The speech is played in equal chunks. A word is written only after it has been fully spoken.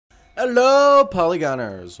Hello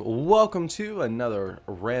Polygoners, welcome to another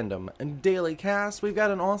random daily cast. We've got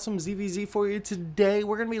an awesome ZvZ for you today.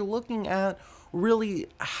 We're going to be looking at really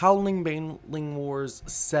how ling-baneling wars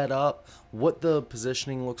set up, what the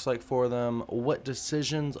positioning looks like for them, what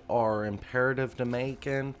decisions are imperative to make,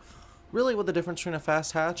 and really what the difference between a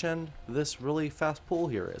fast hatch and this really fast pull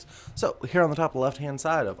here is. So here on the top left hand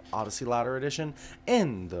side of Odyssey Ladder Edition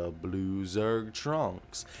in the blue Zerg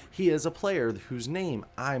trunks, he is a player whose name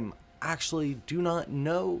I'm actually do not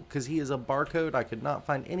know because he is a barcode I could not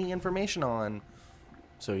find any information on,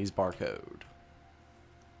 so he's barcode.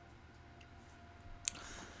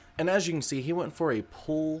 And as you can see, he went for a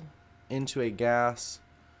pull into a gas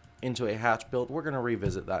into a hatch build. We're going to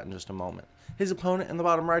revisit that in just a moment. His opponent in the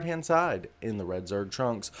bottom right hand side in the red Zerg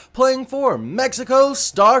trunks, playing for Mexico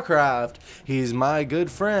StarCraft, he's my good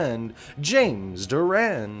friend James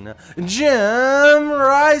Duran,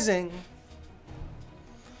 JimRising.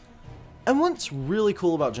 And what's really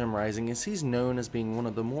cool about JimRising is he's known as being one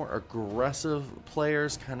of the more aggressive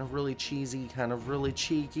players, kind of really cheesy, kind of really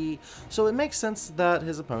cheeky. So it makes sense that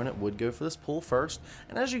his opponent would go for this pull first.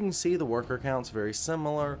 And as you can see, the worker count's very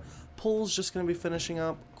similar. Pull's just going to be finishing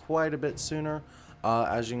up quite a bit sooner.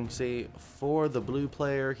 As you can see, for the blue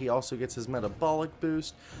player, he also gets his metabolic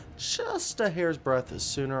boost just a hair's breadth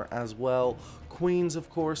sooner as well. Queens, of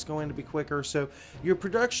course, going to be quicker, so your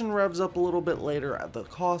production revs up a little bit later at the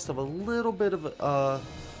cost of a little bit of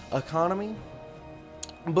economy,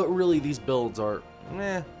 but really these builds are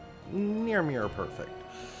near perfect.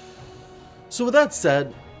 So with that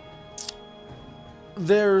said,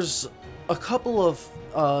 there's a couple of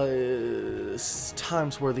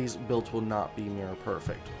times where these builds will not be near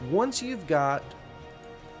perfect. Once you've got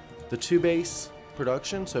the 2 base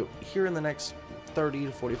production, so here in the next 30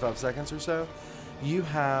 to 45 seconds or so, you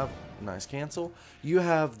have, nice cancel, you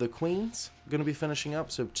have the queens going to be finishing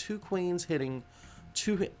up, so 2 queens hitting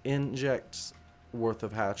 2 injects worth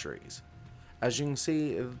of hatcheries. As you can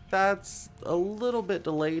see, that's a little bit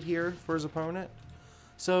delayed here for his opponent.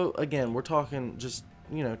 So again, we're talking just,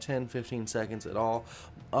 10-15 seconds at all,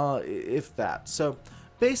 if that. So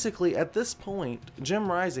basically, at this point,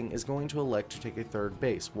 JimRising is going to elect to take a 3rd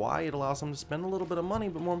base. Why? It allows him to spend a little bit of money,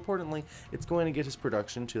 but more importantly, it's going to get his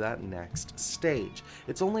production to that next stage.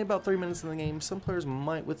 It's only about 3 minutes in the game. Some players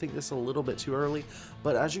might think this a little bit too early,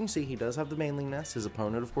 but as you can see, he does have the baneling nest. His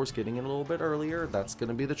opponent, of course, getting it a little bit earlier. That's going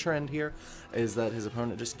to be the trend here, is that his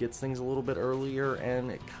opponent just gets things a little bit earlier,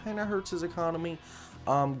 and it kind of hurts his economy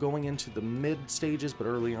going into the mid stages, but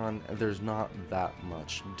early on there's not that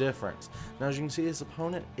much difference. Now as you can see, his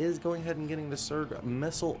opponent is going ahead and getting the Zerg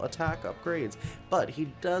missile attack upgrades, but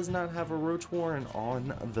he does not have a Roach Warren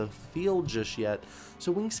on the field just yet,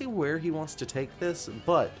 so we can see where he wants to take this.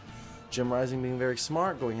 But JimRising, being very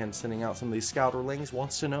smart, going ahead and sending out some of these scouterlings,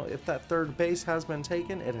 wants to know if that 3rd base has been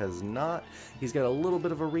taken. It has not. He's got a little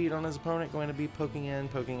bit of a read on his opponent, going to be poking in,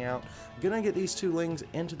 poking out. Gonna get these 2 lings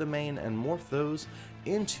into the main and morph those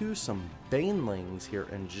into some banelings here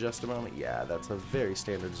in just a moment. Yeah, that's a very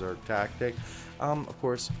standard Zerg tactic. Of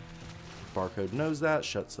course, Barcode knows that,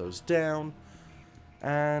 shuts those down.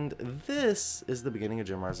 And this is the beginning of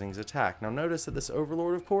JimRising's attack. Now notice that this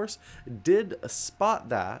Overlord, of course, did spot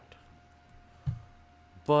that,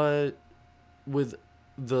 but with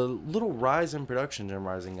the little rise in production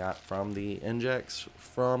JimRising got from the injects,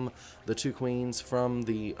 from the 2 queens, from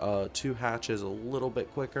the 2 hatches a little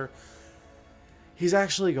bit quicker, he's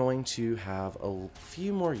actually going to have a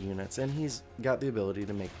few more units, and he's got the ability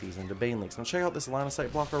to make these into banelings. Now check out this line of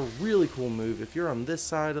sight blocker, really cool move. If you're on this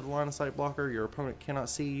side of the line of sight blocker, your opponent cannot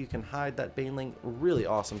see you, can hide that baneling. Really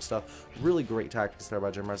awesome stuff. Really great tactics there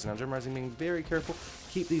by JimRising. Now JimRising being very careful,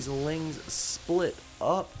 keep these lings split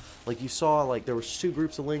up. Like you saw, like there was 2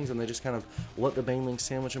 groups of lings and they just kind of let the baneling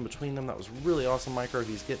sandwich in between them. That was really awesome micro.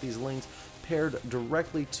 He's get these lings paired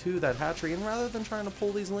directly to that hatchery, and rather than trying to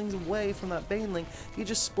pull these lings away from that baneling, he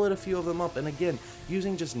just split a few of them up. And again,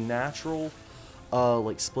 using just natural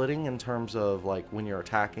like splitting in terms of like when you're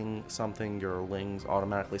attacking something, your lings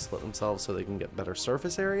automatically split themselves so they can get better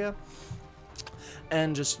surface area,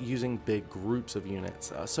 and just using big groups of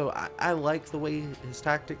units. So I like the way his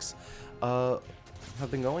tactics have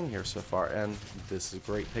been going here so far, and this is a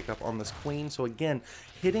great pickup on this queen. So again,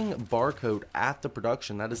 hitting barcode at the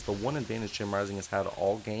production, that is the one advantage JimRising has had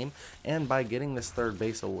all game, and by getting this 3rd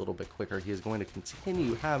base a little bit quicker, he is going to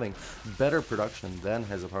continue having better production than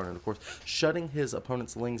his opponent. Of course, shutting his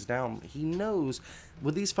opponent's lings down, he knows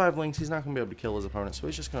with these 5 lings he's not going to be able to kill his opponent, so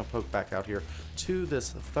he's just going to poke back out here to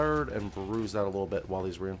this 3rd and bruise that a little bit while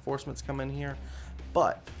these reinforcements come in here.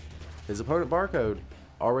 But his opponent barcode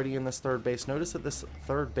already in this third base. Notice that this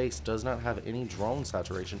third base does not have any drone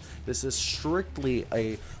saturation. This is strictly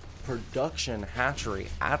a production hatchery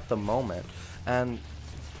at the moment, and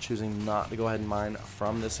choosing not to go ahead and mine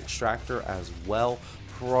from this extractor as well,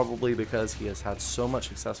 probably because he has had so much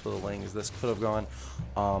success with the lings. This could have gone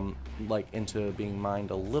like into being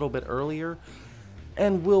mined a little bit earlier,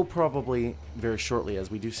 and will probably very shortly, as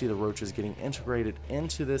we do see the roaches getting integrated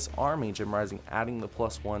into this army. JimRising adding the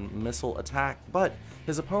 +1 missile attack, but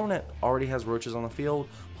his opponent already has roaches on the field.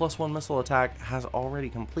 +1 missile attack has already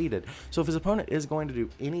completed. So if his opponent is going to do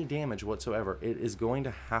any damage whatsoever, it is going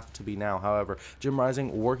to have to be now. However,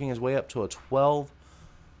 JimRising working his way up to a 12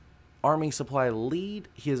 army supply lead.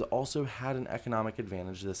 He has also had an economic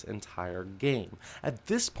advantage this entire game. At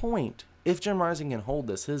this point, if JimRising can hold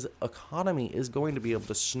this, his economy is going to be able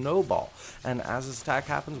to snowball. And as this attack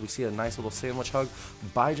happens, we see a nice little sandwich hug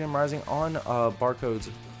by JimRising on BARCODE's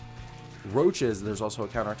roaches. There's also a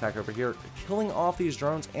counterattack over here, killing off these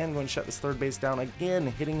drones and going to shut this third base down again,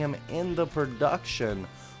 hitting him in the production,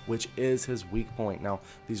 which is his weak point. Now,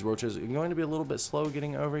 these roaches are going to be a little bit slow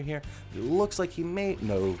getting over here. It looks like he may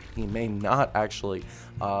not actually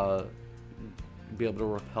be able to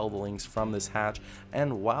repel the lings from this hatch.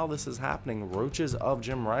 And while this is happening, roaches of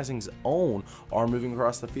JimRising's own are moving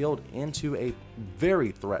across the field into a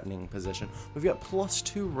very threatening position. We've got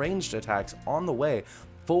 +2 ranged attacks on the way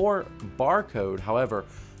for BARCODE. However,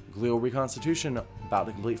 glial reconstitution about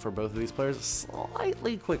to complete for both of these players,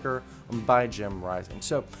 slightly quicker by JimRising.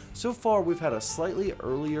 So far we've had a slightly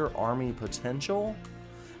earlier army potential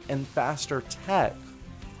and faster tech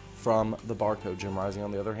from the BARCODE. JimRising,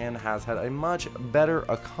 on the other hand, has had a much better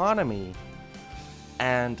economy,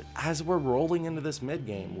 and as we're rolling into this mid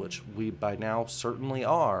game, which we by now certainly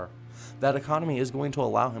are, that economy is going to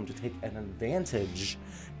allow him to take an advantage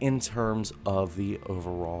in terms of the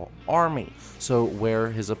overall army. So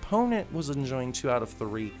where his opponent was enjoying 2 out of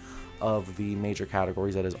 3 of the major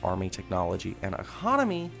categories, that is army, technology, and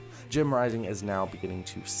economy, JimRising is now beginning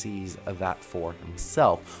to seize that for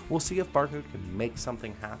himself. We'll see if BARCODE can make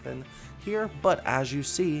something happen here, but as you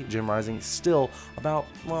see, JimRising still about,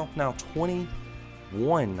 well, now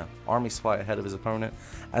 21 army supply ahead of his opponent,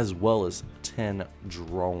 as well as 10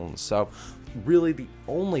 drones. So really the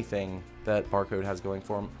only thing that BARCODE has going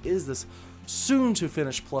for him is this soon to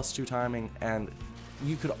finish +2 timing, and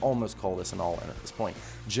you could almost call this an all-in at this point.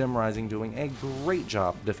 JimRising doing a great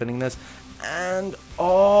job defending this. And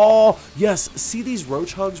oh yes, see these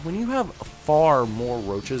roach hugs? When you have far more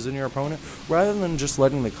roaches than your opponent, rather than just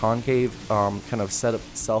letting the concave kind of set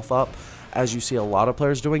itself up, as you see a lot of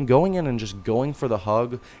players doing, going in and just going for the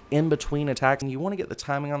hug in between attacks, and you want to get the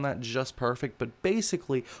timing on that just perfect. But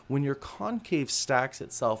basically, when your concave stacks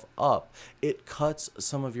itself up, it cuts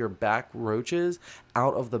some of your back roaches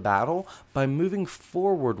out of the battle. By moving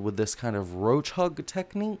forward with this kind of roach hug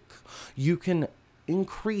technique, you can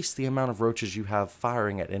increase the amount of roaches you have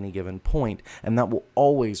firing at any given point, and that will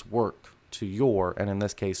always work to your, and in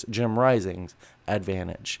this case, JimRising's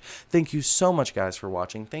advantage. Thank you so much, guys, for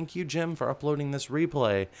watching. Thank you, Jim, for uploading this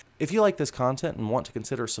replay. If you like this content and want to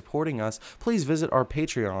consider supporting us, please visit our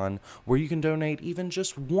Patreon, where you can donate even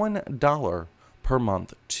just $1 per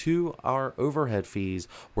month to our overhead fees,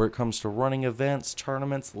 where it comes to running events,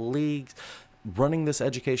 tournaments, leagues, running this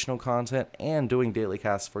educational content, and doing daily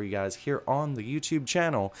casts for you guys here on the YouTube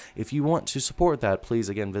channel. If you want to support that, please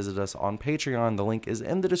again visit us on Patreon. The link is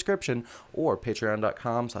in the description, or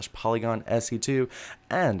patreon.com/PolygonSE2.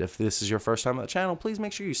 And if this is your first time on the channel, please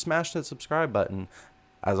make sure you smash that subscribe button.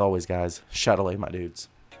 As always, guys, Shadowlay, my dudes.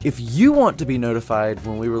 If you want to be notified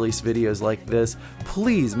when we release videos like this,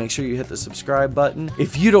 please make sure you hit the subscribe button.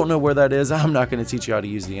 If you don't know where that is, I'm not going to teach you how to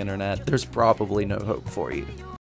use the internet. There's probably no hope for you.